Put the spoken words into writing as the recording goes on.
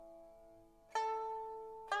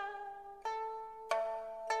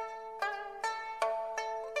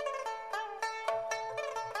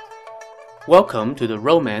Welcome to the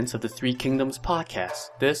Romance of the Three Kingdoms podcast.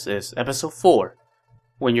 This is episode 4.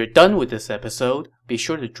 When you're done with this episode, be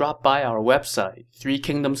sure to drop by our website,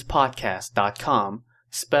 threekingdomspodcast.com,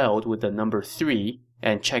 spelled with the number 3,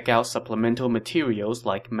 and check out supplemental materials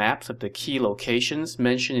like maps of the key locations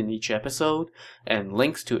mentioned in each episode and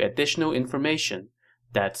links to additional information.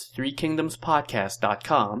 That's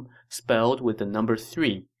threekingdomspodcast.com, spelled with the number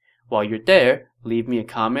 3. While you're there, leave me a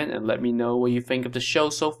comment and let me know what you think of the show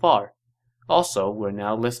so far. Also, we're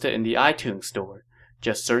now listed in the iTunes store.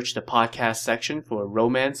 Just search the podcast section for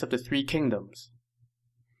Romance of the Three Kingdoms.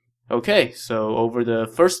 Okay, so over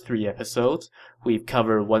the first 3 episodes, we've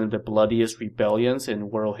covered one of the bloodiest rebellions in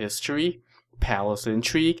world history, palace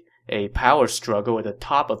intrigue, a power struggle at the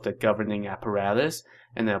top of the governing apparatus,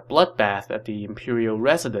 and a bloodbath at the imperial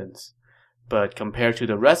residence. But compared to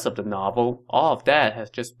the rest of the novel, all of that has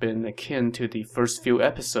just been akin to the first few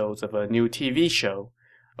episodes of a new TV show.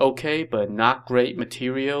 Okay, but not great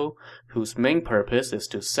material whose main purpose is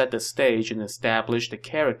to set the stage and establish the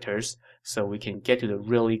characters so we can get to the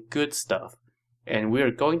really good stuff. And we're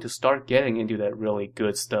going to start getting into that really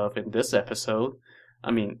good stuff in this episode.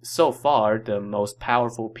 So far, the most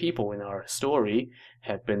powerful people in our story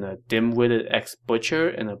have been a dim-witted ex-butcher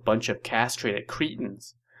and a bunch of castrated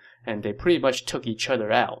cretins. And they pretty much took each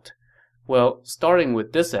other out. Well, starting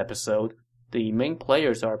with this episode, the main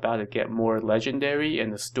players are about to get more legendary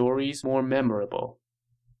and the stories more memorable.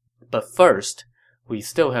 But first, we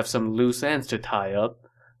still have some loose ends to tie up,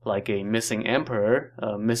 like a missing emperor,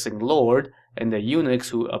 a missing lord, and the eunuchs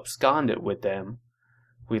who absconded with them.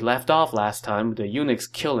 We left off last time with the eunuchs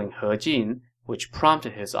killing He Jin, which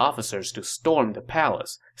prompted his officers to storm the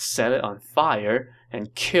palace, set it on fire,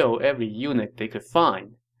 and kill every eunuch they could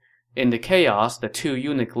find. In the chaos, the 2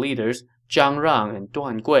 eunuch leaders, Zhang Rang and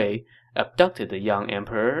Duan Gui, abducted the young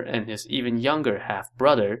emperor and his even younger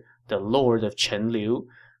half-brother, the lord of Chenliu,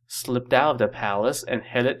 slipped out of the palace and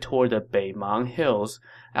headed toward the Beimang Hills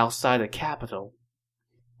outside the capital.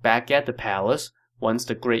 Back at the palace, once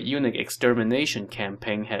the Great Eunuch extermination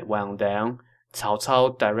campaign had wound down, Cao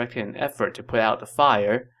Cao directed an effort to put out the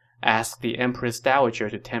fire, asked the Empress Dowager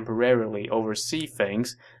to temporarily oversee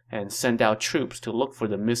things, and sent out troops to look for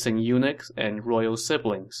the missing eunuchs and royal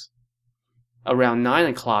siblings. Around 9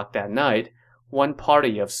 o'clock that night, one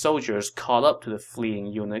party of soldiers caught up to the fleeing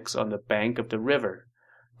eunuchs on the bank of the river.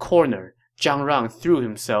 Cornered, Zhang Rang threw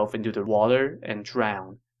himself into the water and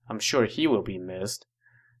drowned. I'm sure he will be missed.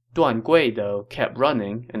 Duan Gui, though, kept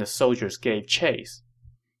running, and the soldiers gave chase.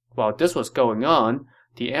 While this was going on,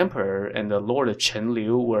 the emperor and the lord of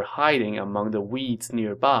Chenliu were hiding among the weeds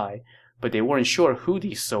nearby, but they weren't sure who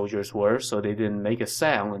these soldiers were, so they didn't make a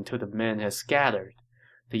sound until the men had scattered.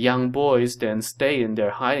 The young boys then stayed in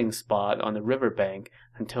their hiding spot on the riverbank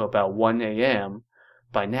until about 1 a.m.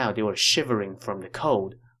 By now they were shivering from the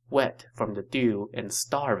cold, wet from the dew, and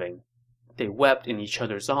starving. They wept in each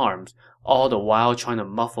other's arms, all the while trying to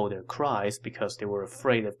muffle their cries because they were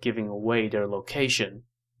afraid of giving away their location.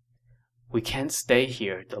 "We can't stay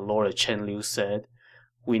here," the lord of Chenliu said.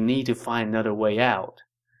 "We need to find another way out."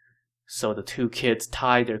 So the 2 kids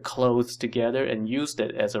tied their clothes together and used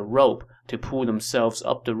it as a rope to pull themselves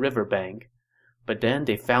up the riverbank. But then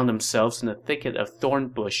they found themselves in a thicket of thorn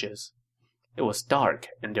bushes. It was dark,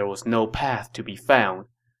 and there was no path to be found.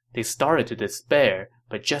 They started to despair,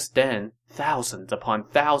 but just then, thousands upon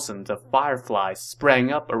thousands of fireflies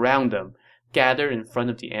sprang up around them, gathered in front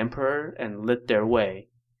of the emperor, and lit their way.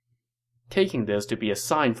 Taking this to be a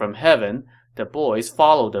sign from heaven, the boys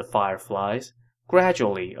followed the fireflies.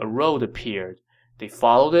 Gradually, a road appeared. They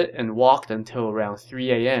followed it and walked until around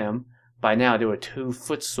 3 a.m. By now, they were too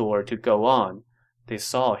footsore to go on. They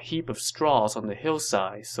saw a heap of straws on the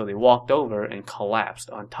hillside, so they walked over and collapsed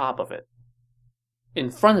on top of it.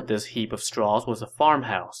 In front of this heap of straws was a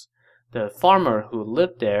farmhouse. The farmer who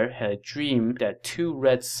lived there had a dream that 2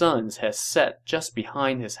 red suns had set just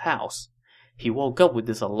behind his house. He woke up with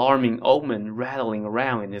this alarming omen rattling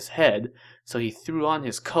around in his head, so he threw on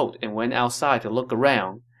his coat and went outside to look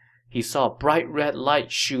around. He saw a bright red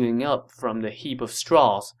light shooting up from the heap of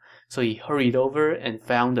straws, so he hurried over and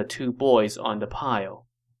found the 2 boys on the pile.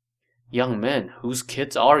 "Young men, whose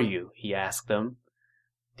kids are you?" he asked them.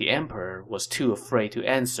 The emperor was too afraid to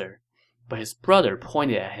answer, but his brother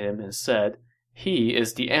pointed at him and said, "He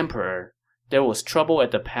is the emperor. There was trouble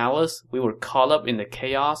at the palace, we were caught up in the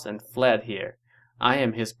chaos and fled here. I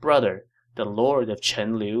am his brother, the lord of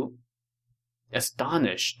Chenliu."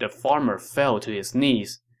 Astonished, the farmer fell to his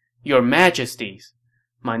knees. "Your Majesties!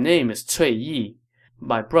 My name is Cui Yi.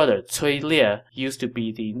 My brother Cui Lie used to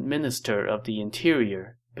be the Minister of the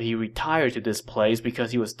Interior, but he retired to this place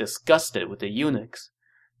because he was disgusted with the eunuchs.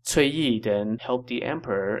 Cui Yi then helped the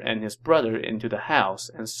emperor and his brother into the house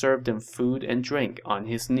and served them food and drink on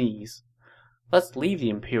his knees. Let's leave the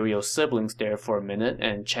imperial siblings there for a minute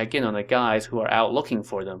and check in on the guys who are out looking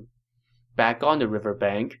for them. Back on the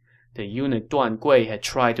riverbank, the eunuch Duan Gui had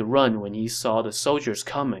tried to run when he saw the soldiers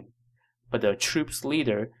coming. But the troop's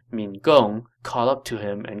leader, Min Gong, caught up to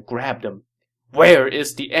him and grabbed him. "Where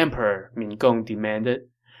is the emperor?" Min Gong demanded.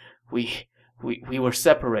 We were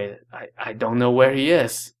separated. I don't know where he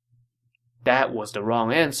is." That was the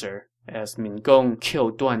wrong answer, as Min Gong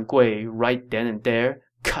killed Duan Gui right then and there,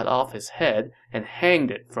 cut off his head, and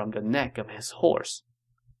hanged it from the neck of his horse.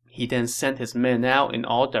 He then sent his men out in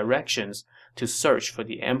all directions to search for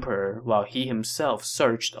the emperor while he himself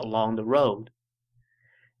searched along the road.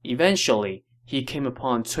 Eventually, he came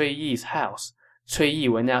upon Cui Yi's house. Cui Yi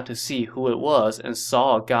went out to see who it was and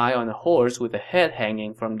saw a guy on a horse with a head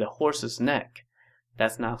hanging from the horse's neck.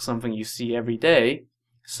 That's not something you see every day.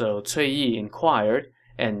 So Cui Yi inquired,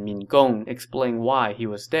 and Min Gong explained why he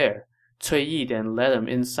was there. Cui Yi then led him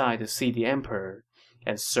inside to see the emperor,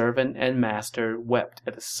 and servant and master wept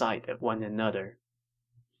at the sight of one another.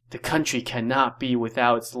 "The country cannot be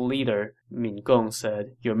without its leader," Min Gong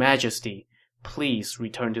said. "Your Majesty, please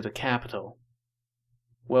return to the capital."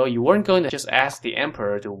 Well, you weren't going to just ask the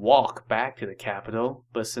emperor to walk back to the capital,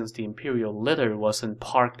 but since the imperial litter wasn't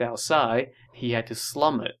parked outside, he had to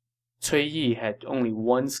slum it. Cui Yi had only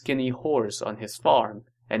one skinny horse on his farm,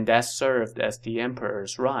 and that served as the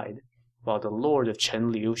emperor's ride, while the lord of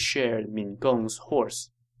Chenliu shared Min Gong's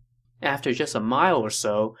horse. After just a mile or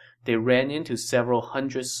so, they ran into several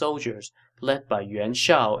hundred soldiers, led by Yuan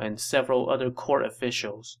Shao and several other court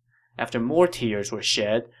officials. After more tears were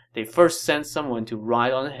shed, they first sent someone to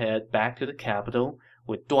ride on ahead back to the capital,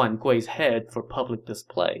 with Duan Gui's head for public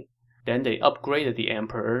display. Then they upgraded the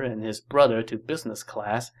emperor and his brother to business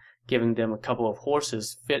class, giving them a couple of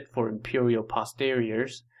horses fit for imperial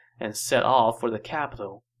posteriors, and set off for the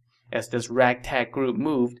capital. As this ragtag group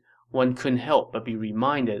moved, one couldn't help but be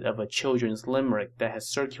reminded of a children's limerick that had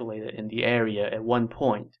circulated in the area at one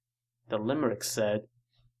point. The limerick said,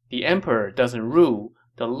 "The emperor doesn't rule,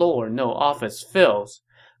 the lord no office fills,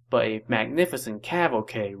 but a magnificent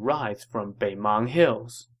cavalcade rides from Beimang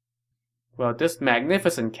Hills." Well, this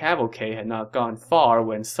magnificent cavalcade had not gone far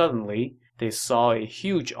when suddenly they saw a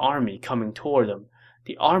huge army coming toward them.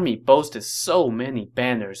 The army boasted so many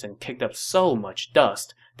banners and kicked up so much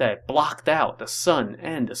dust that it blocked out the sun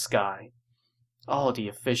and the sky. All the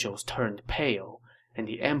officials turned pale, and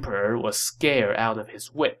the emperor was scared out of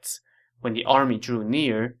his wits. When the army drew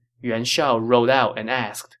near, Yuan Shao rode out and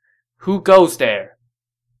asked, "Who goes there?"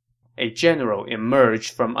 A general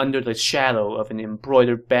emerged from under the shadow of an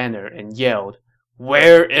embroidered banner and yelled,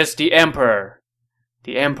 "Where is the emperor?"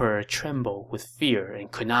 The emperor trembled with fear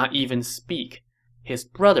and could not even speak. His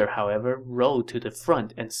brother, however, rode to the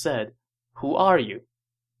front and said, "Who are you?"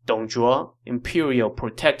 "Dong Zhuo, imperial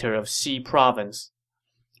protector of Xi province."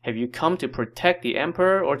 "Have you come to protect the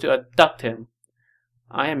emperor or to abduct him?"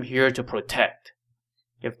 "I am here to protect."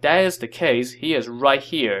 "If that is the case, he is right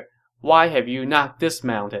here. Why have you not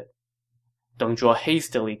dismounted?" Dong Zhuo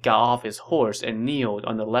hastily got off his horse and kneeled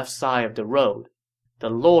on the left side of the road. The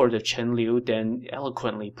lord of Chenliu then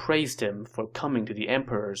eloquently praised him for coming to the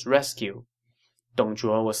emperor's rescue. Dong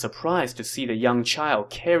Zhuo was surprised to see the young child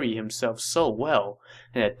carry himself so well,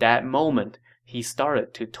 and at that moment, he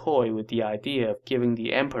started to toy with the idea of giving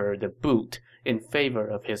the emperor the boot in favor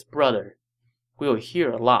of his brother. We'll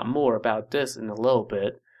hear a lot more about this in a little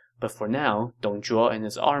bit, but for now, Dong Zhuo and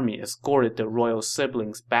his army escorted the royal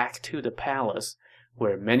siblings back to the palace,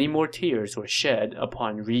 where many more tears were shed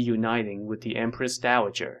upon reuniting with the Empress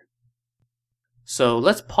Dowager. So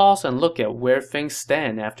let's pause and look at where things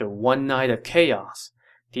stand after one night of chaos.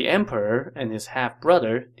 The emperor and his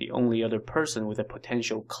half-brother, the only other person with a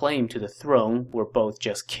potential claim to the throne, were both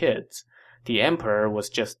just kids. The emperor was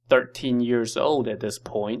just 13 years old at this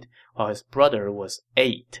point, while his brother was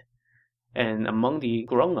 8. And among the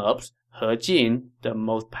grown-ups, He Jin, the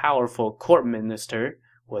most powerful court minister,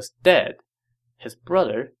 was dead. His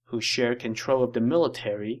brother, who shared control of the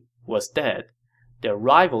military, was dead. Their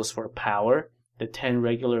rivals for power, the 10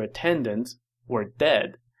 regular attendants, were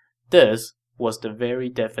dead. This was the very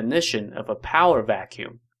definition of a power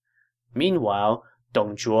vacuum. Meanwhile,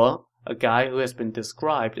 Dong Zhuo, a guy who has been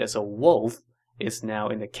described as a wolf, is now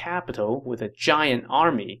in the capital with a giant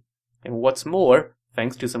army. And what's more,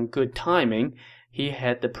 thanks to some good timing, he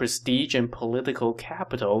had the prestige and political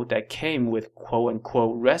capital that came with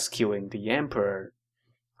quote-unquote rescuing the emperor.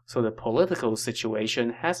 So the political situation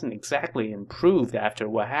hasn't exactly improved after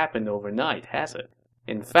what happened overnight, has it?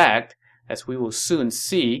 In fact, as we will soon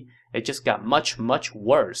see, It just got much, much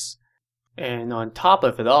worse. And on top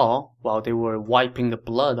of it all, while they were wiping the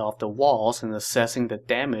blood off the walls and assessing the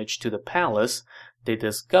damage to the palace, they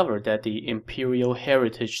discovered that the Imperial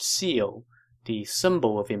Heritage Seal, the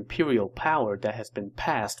symbol of imperial power that has been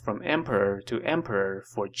passed from emperor to emperor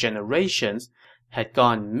for generations, had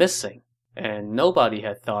gone missing, and nobody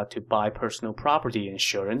had thought to buy personal property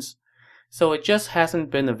insurance. So it just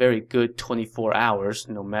hasn't been a very good 24 hours,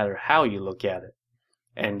 no matter how you look at it.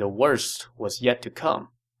 And the worst was yet to come.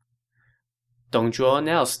 Dong Zhuo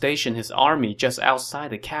now stationed his army just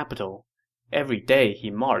outside the capital. Every day he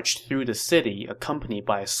marched through the city accompanied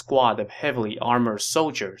by a squad of heavily armored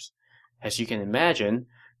soldiers. As you can imagine,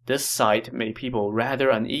 this sight made people rather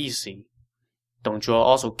uneasy. Dong Zhuo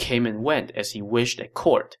also came and went as he wished at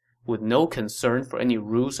court, with no concern for any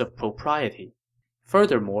rules of propriety.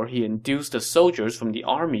 Furthermore, he induced the soldiers from the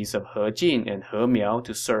armies of He Jin and He Miao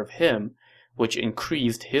to serve him, which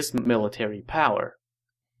increased his military power.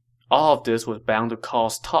 All of this was bound to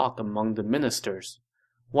cause talk among the ministers.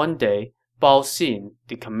 One day, Bao Xin,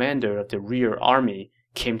 the commander of the rear army,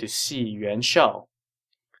 came to see Yuan Shao.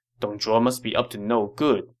 Dong Zhuo must be up to no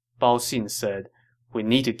good, Bao Xin said. We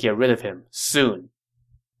need to get rid of him, soon.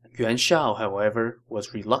 Yuan Shao, however,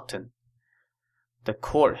 was reluctant. The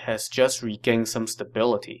court has just regained some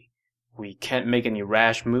stability. We can't make any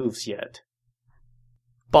rash moves yet.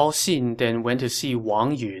 Bao Xin then went to see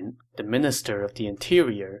Wang Yun, the minister of the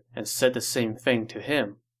interior, and said the same thing to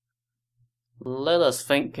him. Let us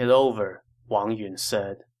think it over, Wang Yun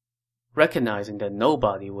said. Recognizing that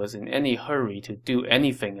nobody was in any hurry to do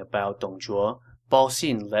anything about Dong Zhuo, Bao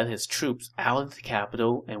Xin led his troops out of the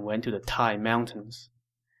capital and went to the Tai Mountains.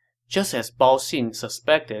 Just as Bao Xin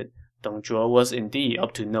suspected, Dong Zhuo was indeed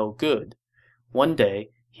up to no good. One day,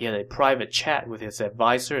 he had a private chat with his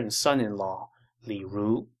advisor and son-in-law, Li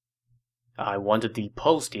Ru. I want to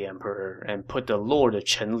depose the emperor and put the lord of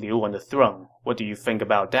Chen Liu on the throne. What do you think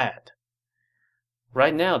about that?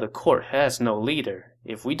 Right now, the court has no leader.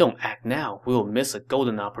 If we don't act now, we will miss a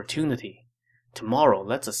golden opportunity. Tomorrow,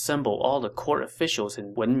 let's assemble all the court officials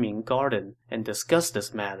in Wenming Garden and discuss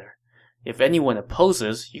this matter. If anyone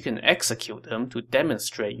opposes, you can execute them to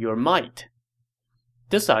demonstrate your might.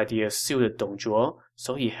 This idea suited Dong Zhuo,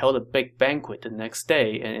 so he held a big banquet the next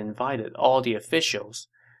day and invited all the officials.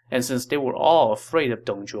 And since they were all afraid of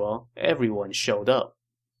Dong Zhuo, everyone showed up.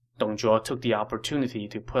 Dong Zhuo took the opportunity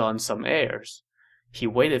to put on some airs. He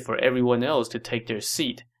waited for everyone else to take their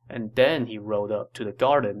seat, and then he rode up to the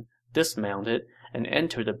garden, dismounted, and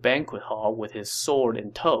entered the banquet hall with his sword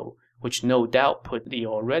in tow, which no doubt put the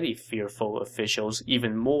already fearful officials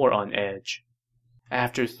even more on edge.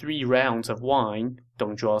 After 3 rounds of wine,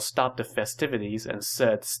 Dong Zhuo stopped the festivities and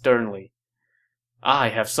said sternly, I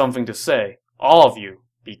have something to say. All of you,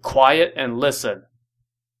 be quiet and listen.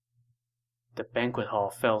 The banquet hall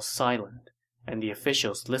fell silent, and the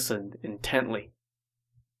officials listened intently.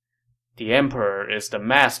 The emperor is the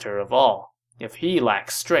master of all. If he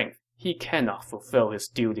lacks strength, he cannot fulfill his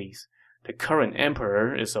duties. The current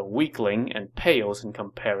emperor is a weakling and pales in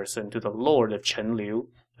comparison to the lord of Chen Liu,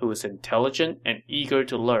 who is intelligent and eager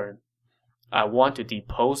to learn. I want to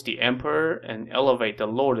depose the emperor and elevate the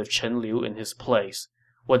lord of Chen Liu in his place.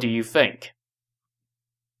 What do you think?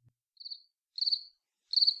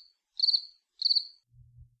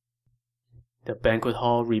 The banquet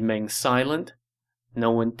hall remained silent.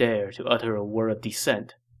 No one dared to utter a word of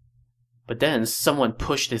dissent. But then someone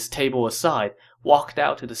pushed his table aside, walked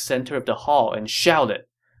out to the center of the hall, and shouted,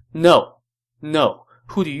 No! No!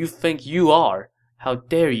 Who do you think you are? How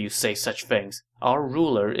dare you say such things? Our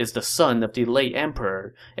ruler is the son of the late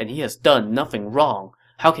emperor, and he has done nothing wrong.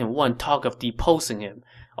 How can one talk of deposing him?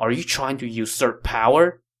 Are you trying to usurp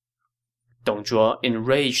power? Dong Zhuo,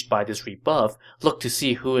 enraged by this rebuff, looked to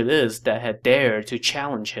see who it is that had dared to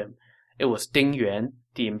challenge him. It was Ding Yuan,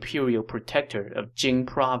 the imperial protector of Jing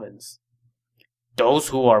province. Those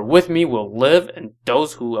who are with me will live, and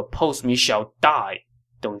those who oppose me shall die,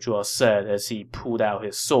 Dong Zhuo said as he pulled out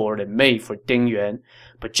his sword and made for Ding Yuan.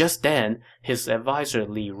 But just then, his advisor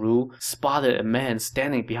Li Ru spotted a man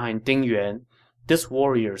standing behind Ding Yuan. This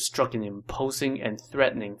warrior struck an imposing and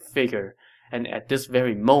threatening figure, and at this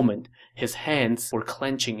very moment, his hands were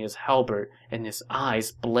clenching his halberd and his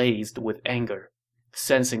eyes blazed with anger.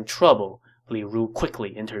 Sensing trouble, Li Ru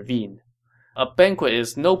quickly intervened. A banquet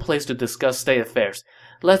is no place to discuss state affairs.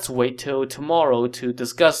 Let's wait till tomorrow to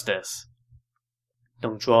discuss this.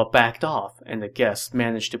 Dong Zhuo backed off, and the guests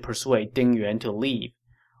managed to persuade Ding Yuan to leave.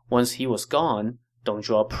 Once he was gone, Dong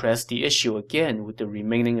Zhuo pressed the issue again with the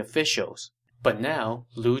remaining officials. But now,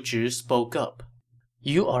 Lu Zhi spoke up.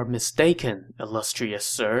 You are mistaken, illustrious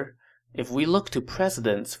sir. If we look to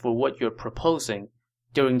precedents for what you're proposing,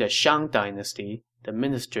 during the Shang dynasty, the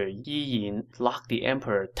minister Yi Yin locked the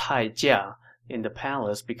emperor Tai Jia in the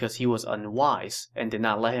palace because he was unwise and did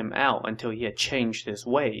not let him out until he had changed his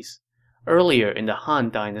ways. Earlier in the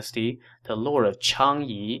Han dynasty, the lord of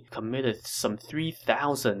Changyi committed some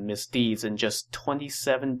 3,000 misdeeds in just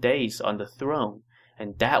 27 days on the throne,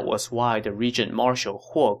 and that was why the regent marshal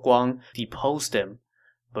Huo Guang deposed him.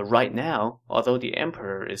 But right now, although the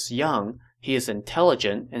emperor is young, he is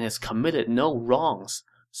intelligent and has committed no wrongs.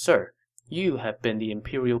 Sir, you have been the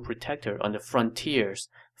imperial protector on the frontiers,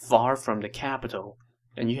 far from the capital,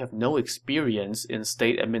 and you have no experience in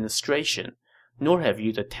state administration, nor have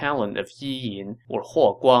you the talent of Yi Yin or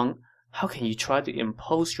Huo Guang. How can you try to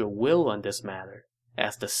impose your will on this matter?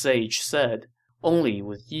 As the sage said, only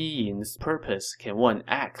with Yi Yin's purpose can one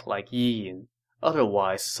act like Yi Yin.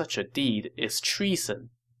 Otherwise, such a deed is treason.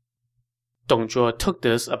 Dong Zhuo took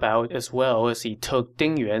this about as well as he took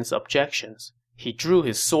Ding Yuan's objections. He drew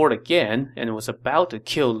his sword again and was about to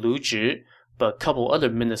kill Lu Zhi, but a couple other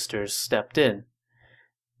ministers stepped in.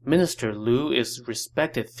 Minister Lu is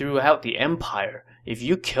respected throughout the empire. If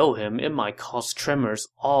you kill him, it might cause tremors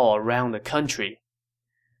all around the country.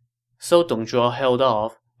 So Dong Zhuo held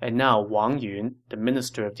off, and now Wang Yun, the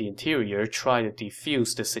minister of the interior, tried to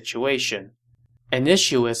defuse the situation. An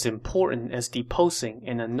issue as important as deposing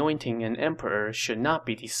and anointing an emperor should not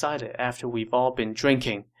be decided after we've all been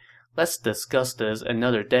drinking. Let's discuss this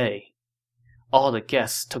another day. All the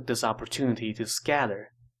guests took this opportunity to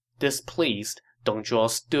scatter. Displeased, Dong Zhuo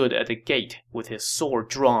stood at the gate with his sword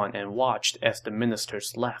drawn and watched as the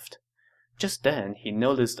ministers left. Just then, he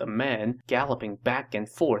noticed a man galloping back and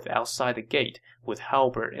forth outside the gate with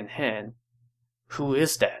halberd in hand. "Who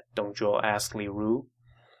is that?" Dong Zhuo asked Li Ru.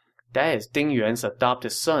 "That is Ding Yuan's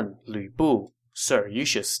adopted son, Lu Bu. Sir, you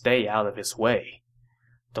should stay out of his way."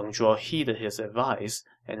 Dong Zhuo heeded his advice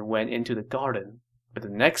and went into the garden. But the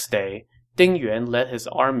next day, Ding Yuan led his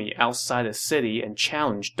army outside the city and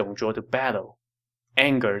challenged Dong Zhuo to battle.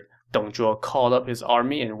 Angered, Dong Zhuo called up his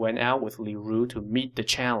army and went out with Li Ru to meet the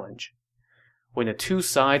challenge. When the two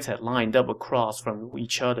sides had lined up across from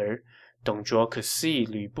each other, Dong Zhuo could see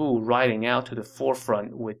Lu Bu riding out to the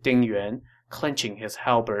forefront with Ding Yuan, clenching his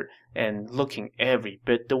halberd and looking every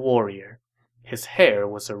bit the warrior. His hair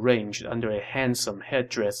was arranged under a handsome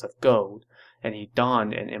headdress of gold, and he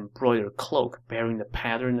donned an embroidered cloak bearing the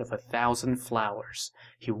pattern of 1,000 flowers.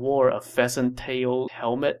 He wore a pheasant-tailed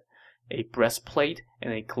helmet, a breastplate,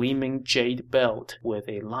 and a gleaming jade belt with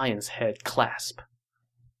a lion's head clasp.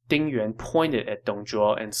 Ding Yuan pointed at Dong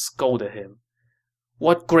Zhuo and scolded him.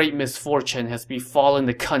 "What great misfortune has befallen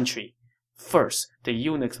the country? First, the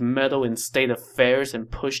eunuchs meddle in state affairs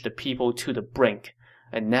and push the people to the brink.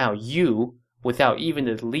 And now you, without even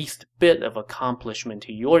the least bit of accomplishment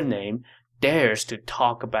to your name, dares to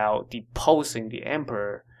talk about deposing the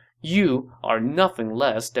emperor. You are nothing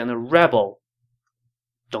less than a rebel."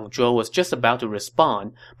 Dong Zhuo was just about to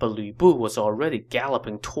respond, but Lu Bu was already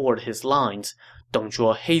galloping toward his lines. Dong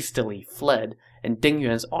Zhuo hastily fled, and Ding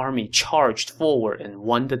Yuan's army charged forward and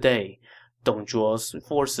won the day. Dong Zhuo's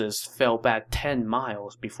forces fell back 10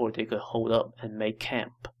 miles before they could hold up and make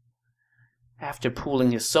camp. After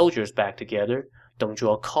pulling his soldiers back together, Dong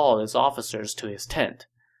Zhuo called his officers to his tent.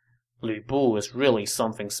 "Lu Bu is really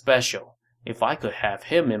something special. If I could have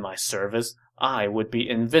him in my service, I would be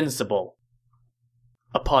invincible."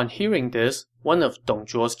 Upon hearing this, one of Dong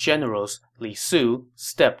Zhuo's generals, Li Su,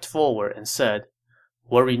 stepped forward and said,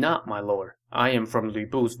 "Worry not, my lord. I am from Lu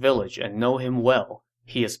Bu's village and know him well.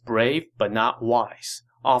 He is brave but not wise.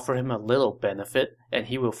 Offer him a little benefit, and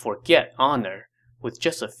he will forget honor. With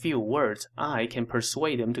just a few words, I can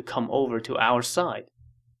persuade him to come over to our side."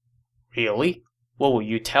 "Really? What will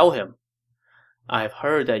you tell him?" "I have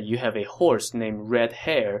heard that you have a horse named Red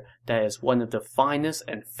Hare that is one of the finest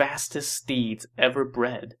and fastest steeds ever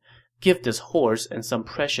bred. Give this horse and some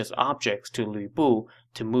precious objects to Lu Bu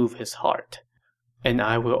to move his heart. And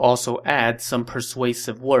I will also add some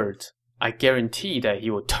persuasive words. I guarantee that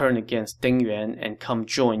he will turn against Ding Yuan and come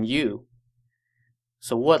join you."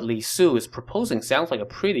 So what Li Su is proposing sounds like a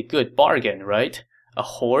pretty good bargain, right? A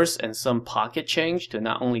horse and some pocket change to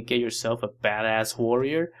not only get yourself a badass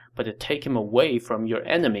warrior, but to take him away from your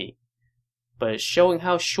enemy. But showing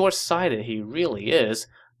how short-sighted he really is,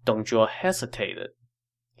 Dong Zhuo hesitated.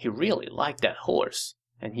 He really liked that horse,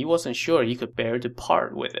 and he wasn't sure he could bear to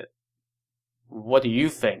part with it. "What do you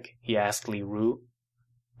think?" he asked Li Ru.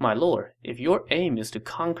 "My lord, if your aim is to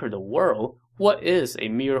conquer the world, what is a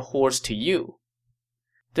mere horse to you?"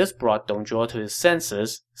 This brought Dong Zhuo to his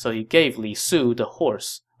senses, so he gave Li Su the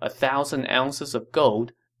horse, 1,000 ounces of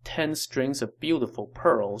gold, 10 strings of beautiful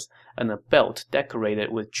pearls, and a belt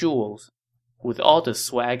decorated with jewels. With all the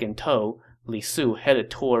swag in tow, Li Su headed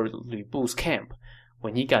toward Lu Bu's camp.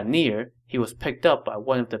 When he got near, he was picked up by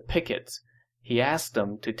one of the pickets. He asked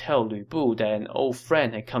them to tell Lu Bu that an old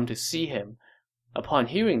friend had come to see him. Upon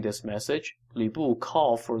hearing this message, Lu Bu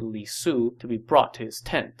called for Li Su to be brought to his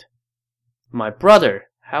tent. "My brother,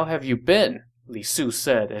 how have you been?" Li Su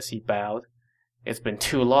said as he bowed. "It's been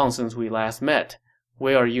too long since we last met.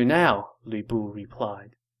 Where are you now?" Lu Bu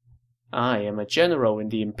replied. "I am a general in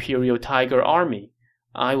the Imperial Tiger Army.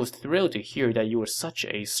 I was thrilled to hear that you were such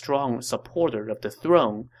a strong supporter of the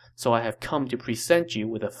throne, so I have come to present you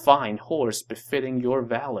with a fine horse befitting your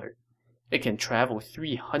valor. It can travel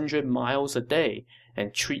 300 miles a day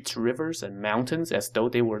and treats rivers and mountains as though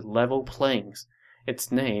they were level plains.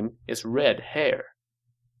 Its name is Red Hare."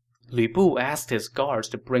 Lu Bu asked his guards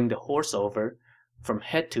to bring the horse over. From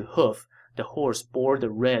head to hoof, the horse bore the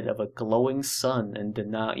red of a glowing sun and did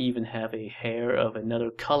not even have a hair of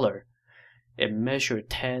another color. It measured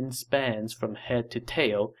 10 spans from head to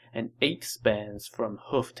tail and 8 spans from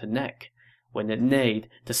hoof to neck. When it neighed,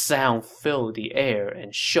 the sound filled the air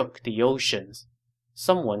and shook the oceans.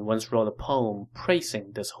 Someone once wrote a poem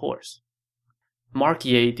praising this horse. "Mark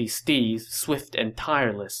ye the steed swift and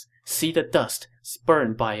tireless. See the dust,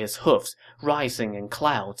 spurned by his hoofs, rising in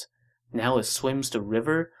clouds. Now it swims the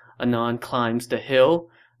river, anon climbs the hill,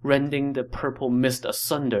 rending the purple mist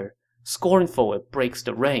asunder. Scornful it breaks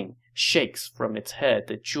the rain, shakes from its head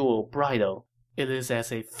the jewel bridle. It is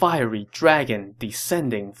as a fiery dragon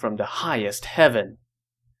descending from the highest heaven."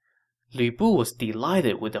 Lu Bu was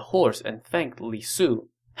delighted with the horse and thanked Li Su.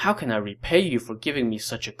 "How can I repay you for giving me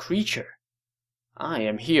such a creature?" "I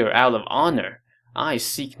am here out of honor. I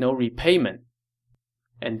seek no repayment."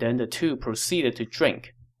 And then the two proceeded to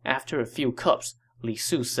drink. After a few cups, Li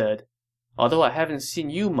Su said, "Although I haven't seen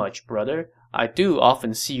you much, brother, I do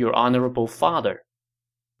often see your honorable father."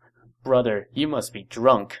 "Brother, you must be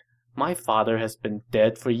drunk. My father has been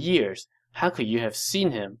dead for years. How could you have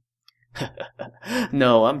seen him?"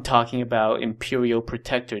 "No, I'm talking about Imperial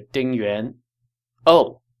Protector Ding Yuan."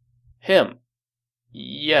 "Oh, him.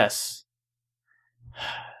 Yes.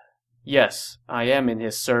 Yes, I am in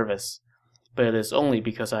his service. But it is only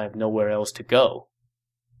because I have nowhere else to go."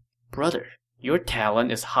 "Brother, your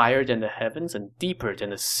talent is higher than the heavens and deeper than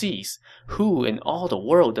the seas. Who in all the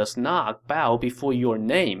world does not bow before your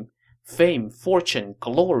name? Fame, fortune,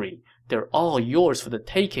 glory, they're all yours for the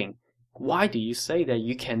taking. Why do you say that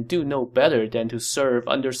you can do no better than to serve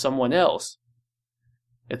under someone else?"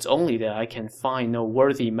 "It's only that I can find no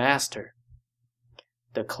worthy master."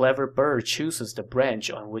 "The clever bird chooses the branch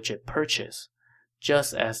on which it perches,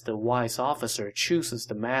 just as the wise officer chooses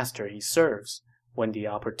the master he serves. When the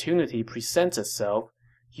opportunity presents itself,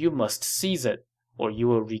 you must seize it, or you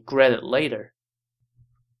will regret it later."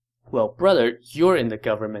 "Well, brother, you're in the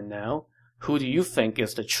government now. Who do you think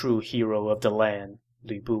is the true hero of the land?"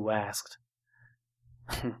 Lu Bu asked.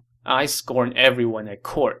 "I scorn everyone at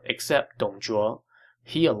court except Dong Zhuo.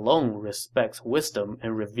 He alone respects wisdom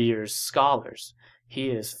and reveres scholars. He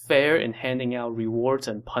is fair in handing out rewards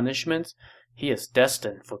and punishments. He is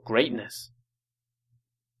destined for greatness."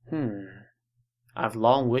 "I've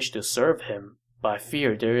long wished to serve him, but I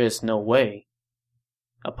fear there is no way."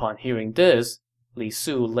 Upon hearing this, Li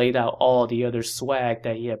Su laid out all the other swag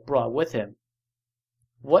that he had brought with him.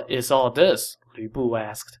 "What is all this?" Lu Bu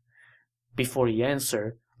asked. Before he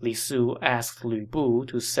answered, Li Su asked Lu Bu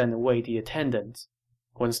to send away the attendants.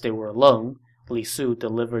 Once they were alone, Li Su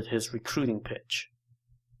delivered his recruiting pitch.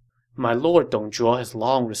 "My lord Dong Zhuo has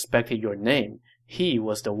long respected your name. He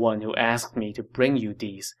was the one who asked me to bring you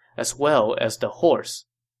these, as well as the horse.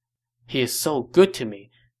 He is so good to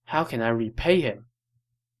me. How can I repay him?"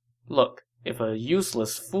 "Look, if a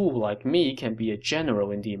useless fool like me can be a general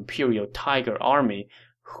in the Imperial Tiger Army,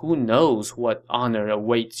 who knows what honor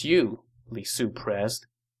awaits you?" Li Su pressed.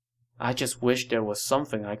 "I just wish there was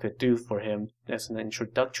something I could do for him as an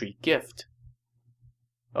introductory gift."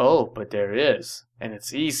 "Oh, but there is, and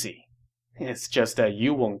it's easy. It's just that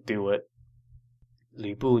you won't do it."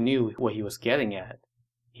 Lu Bu knew what he was getting at.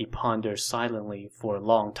 He pondered silently for a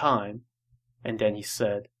long time, and then he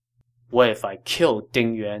said, "What if I killed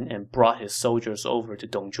Ding Yuan and brought his soldiers over to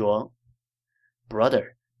Dong Zhuo?"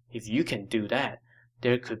 "Brother, if you can do that,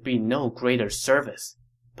 there could be no greater service.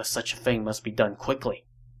 But such a thing must be done quickly."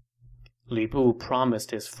 Lu Bu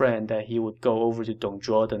promised his friend that he would go over to Dong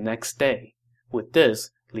Zhuo the next day. With this,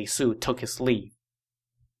 Li Su took his leave.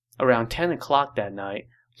 Around 10 o'clock that night,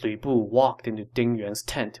 Lu Bu walked into Ding Yuan's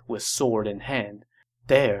tent with sword in hand.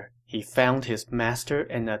 There, he found his master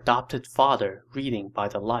and adopted father reading by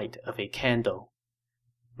the light of a candle.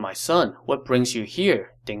 My son, what brings you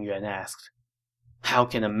here? Ding Yuan asked. How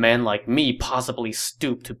can a man like me possibly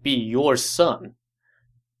stoop to be your son?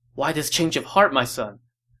 Why this change of heart, my son?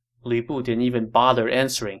 Lu Bu didn't even bother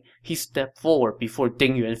answering. He stepped forward before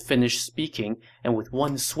Ding Yuan finished speaking, and with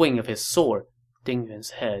one swing of his sword, Ding Yuan's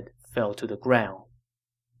head fell to the ground.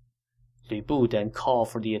 Lu Bu then called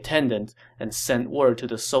for the attendant and sent word to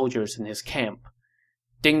the soldiers in his camp.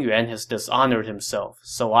 Ding Yuan has dishonored himself,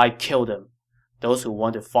 so I killed him. Those who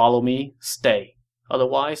want to follow me, stay.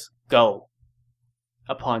 Otherwise, go.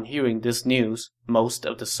 Upon hearing this news, most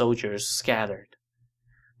of the soldiers scattered.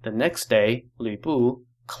 The next day, Lu Bu,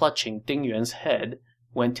 clutching Ding Yuan's head,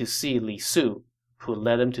 went to see Li Su, who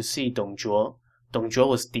led him to see Dong Zhuo. Dong Zhuo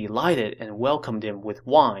was delighted and welcomed him with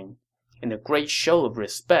wine. In a great show of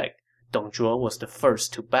respect, Dong Zhuo was the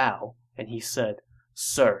first to bow, and he said,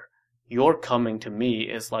 Sir, your coming to me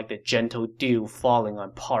is like the gentle dew falling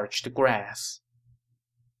on parched grass.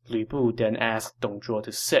 Lu Bu then asked Dong Zhuo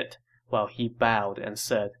to sit, while he bowed and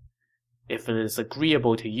said, If it is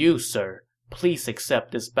agreeable to you, sir, please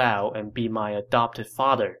accept this bow and be my adopted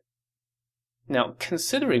father. Now,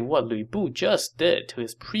 considering what Lu Bu just did to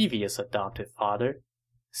his previous adopted father,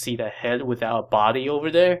 see that head without a body over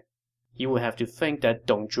there? You would have to think that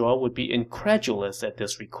Dong Zhuo would be incredulous at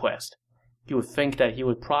this request. You would think that he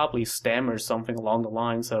would probably stammer something along the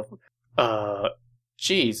lines of,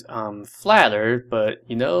 geez, I'm flattered, but,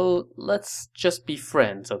 let's just be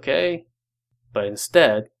friends, okay? But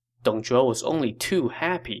instead, Dong Zhuo was only too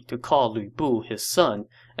happy to call Lu Bu his son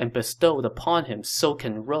and bestowed upon him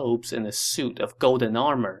silken robes and a suit of golden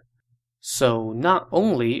armor. So not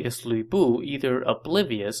only is Lu Bu either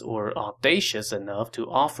oblivious or audacious enough to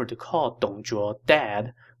offer to call Dong Zhuo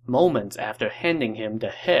dad moments after handing him the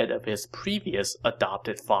head of his previous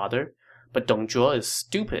adopted father, but Dong Zhuo is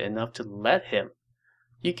stupid enough to let him.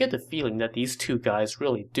 You get the feeling that these two guys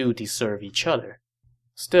really do deserve each other.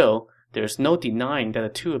 Still, there's no denying that the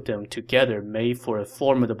two of them together made for a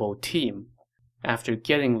formidable team. After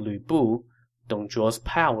getting Lu Bu, Dong Zhuo's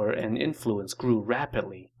power and influence grew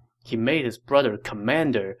rapidly. He made his brother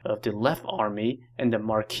commander of the left army and the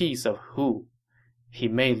Marquis of Hu. He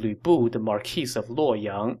made Lu Bu the Marquis of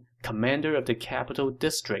Luoyang, commander of the capital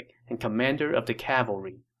district and commander of the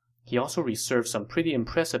cavalry. He also reserved some pretty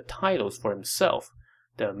impressive titles for himself: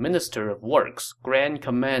 the Minister of Works, Grand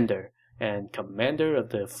Commander, and Commander of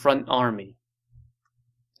the Front Army.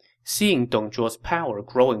 Seeing Dong Zhuo's power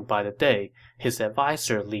growing by the day, his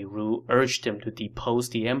advisor Li Ru urged him to depose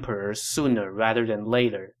the emperor sooner rather than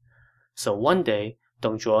later. So one day,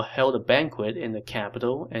 Dong Zhuo held a banquet in the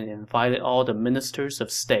capital and invited all the ministers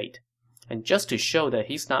of state. And just to show that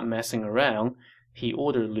he's not messing around, he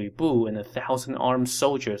ordered Lu Bu and 1,000 armed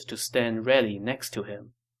soldiers to stand ready next to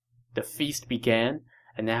him. The feast began,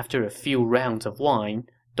 and after a few rounds of wine,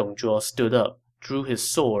 Dong Zhuo stood up, drew his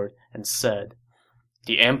sword, and said,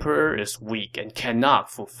 The emperor is weak and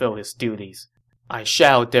cannot fulfill his duties. I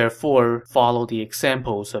shall therefore follow the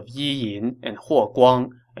examples of Yi Yin and Huo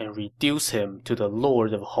Guang and reduce him to the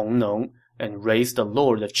lord of Hongnong and raise the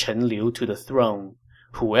lord of Chenliu to the throne.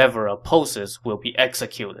 Whoever opposes will be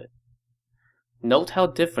executed. Note how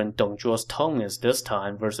different Dong Zhuo's tone is this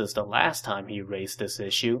time versus the last time he raised this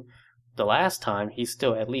issue. The last time, he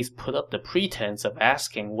still at least put up the pretense of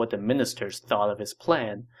asking what the ministers thought of his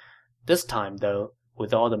plan. This time, though,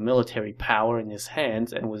 with all the military power in his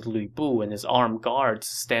hands and with Lu Bu and his armed guards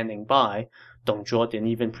standing by, Dong Zhuo didn't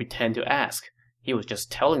even pretend to ask. He was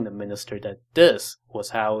just telling the minister that this was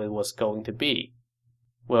how it was going to be.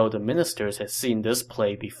 Well, the ministers had seen this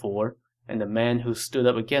play before, and the man who stood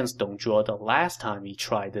up against Dong Zhuo the last time he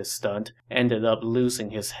tried this stunt ended up losing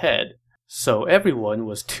his head. So everyone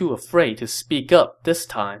was too afraid to speak up this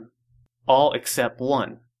time. All except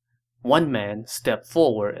one. One man stepped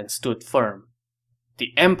forward and stood firm.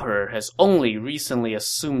 The emperor has only recently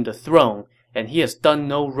assumed the throne, and he has done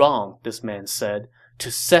no wrong, this man said. To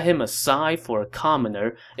set him aside for a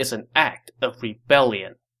commoner is an act of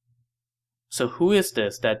rebellion. So who is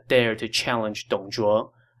this that dared to challenge Dong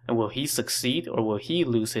Zhuo? And will he succeed or will he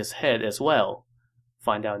lose his head as well?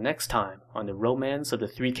 Find out next time on the Romance of the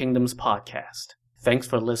Three Kingdoms podcast. Thanks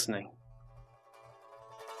for listening.